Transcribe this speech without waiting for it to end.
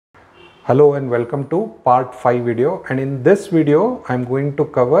Hello and welcome to part 5 video, and in this video I am going to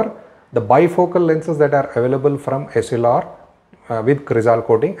cover the bifocal lenses that are available from SLR with Crizal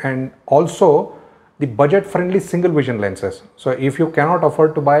coating, and also the budget friendly single vision lenses. So if you cannot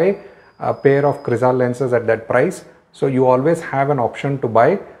afford to buy a pair of Crizal lenses at that price, so you always have an option to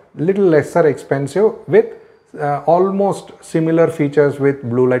buy little lesser expensive with almost similar features with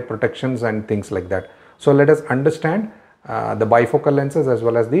blue light protections and things like that. So let us understand the bifocal lenses as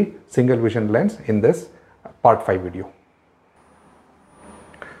well as the single vision lens in this part 5 video.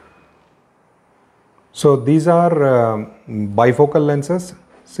 So these are bifocal lenses.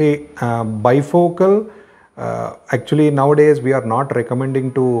 See, bifocal actually nowadays we are not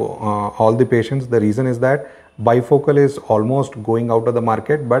recommending to all the patients. The reason is that bifocal is almost going out of the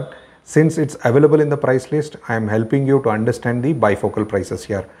market, but since it's available in the price list, I am helping you to understand the bifocal prices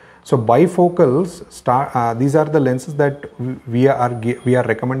here. So bifocals, these are the lenses that we are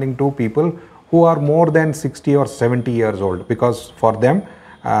recommending to people who are more than 60 or 70 years old, because for them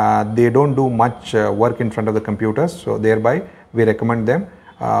they don't do much work in front of the computers, so thereby we recommend them.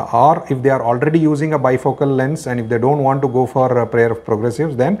 Or if they are already using a bifocal lens and if they don't want to go for a pair of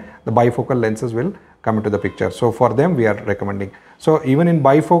progressives, then the bifocal lenses will come into the picture. So for them we are recommending. So even in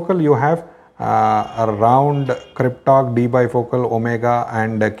bifocal you have a round, cryptoc, D bifocal, omega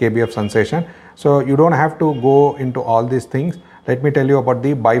and KBF sensation. So you don't have to go into all these things. Let me tell you about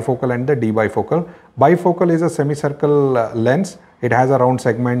the bifocal and the D bifocal. Bifocal is a semicircle lens. It has a round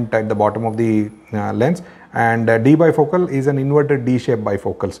segment at the bottom of the lens, and D bifocal is an inverted D-shaped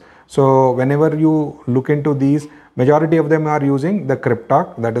bifocals. So whenever you look into these, majority of them are using the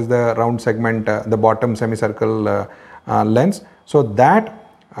cryptoc, that is the round segment, the bottom semicircle lens. So that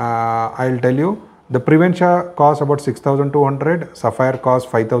I'll tell you, the Preventia costs about 6,200, Sapphire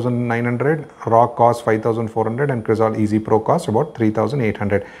costs 5,900, Rock costs 5,400, and Crizal Easy Pro costs about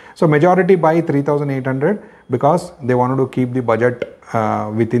 3,800. So majority buy 3,800 because they wanted to keep the budget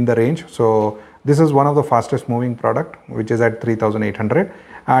within the range. So this is one of the fastest moving product, which is at 3,800.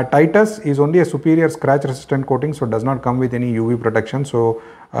 Titus is only a superior scratch resistant coating, so does not come with any UV protection. So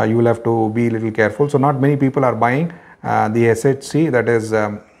you will have to be a little careful. So not many people are buying the SHC, that is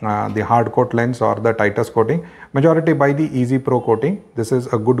the hard coat lens or the Titus coating. Majority buy the Easy Pro coating. This is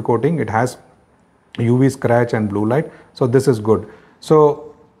a good coating. It has UV scratch and blue light, so this is good.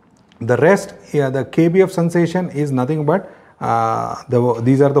 So the rest, the KBF sensation is nothing but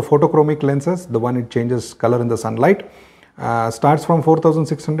these are the photochromic lenses. The one it changes color in the sunlight. Starts from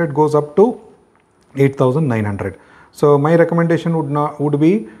 4,600, goes up to 8,900. So my recommendation would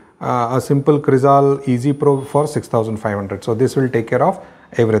be a simple Crizal Easy Pro for 6,500. So this will take care of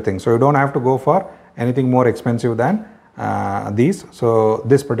everything. So you don't have to go for anything more expensive than these. So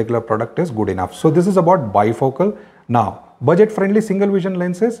this particular product is good enough. So this is about bifocal. Now, budget friendly single vision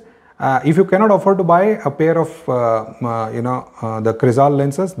lenses. If you cannot afford to buy a pair of the Crizal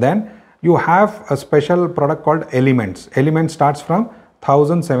lenses, then you have a special product called Elements. Elements starts from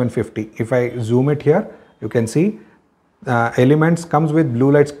 1,750. If I zoom it here, you can see Elements comes with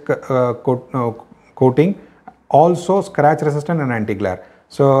blue light coating, also scratch resistant and anti-glare.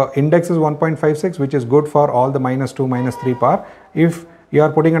 So index is 1.56, which is good for all the -2, -3 power. If you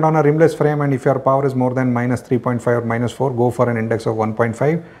are putting it on a rimless frame and if your power is more than -3.5 or -4, go for an index of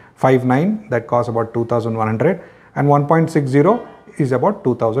 1.5. 5.9, that costs about 2,100, and 1.60 is about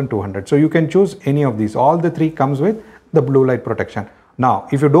 2,200. So you can choose any of these. All the three comes with the blue light protection. Now,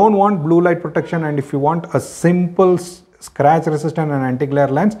 if you don't want blue light protection and if you want a simple scratch resistant and anti-glare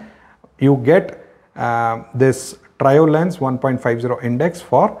lens, you get this trio lens 1.50 index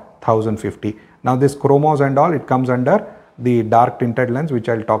for 1,050. Now this chromos and all, it comes under the dark tinted lens, which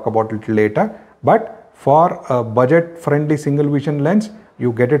I'll talk about a little later. But for a budget friendly single vision lens,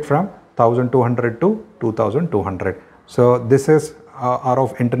 you get it from 1,200 to 2,200. So this is are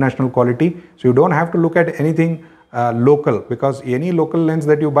of international quality. So you don't have to look at anything local, because any local lens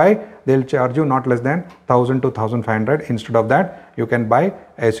that you buy, they'll charge you not less than 1,000 to 1,500. Instead of that, you can buy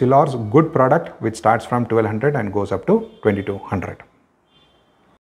SLR's good product, which starts from 1,200 and goes up to 2,200.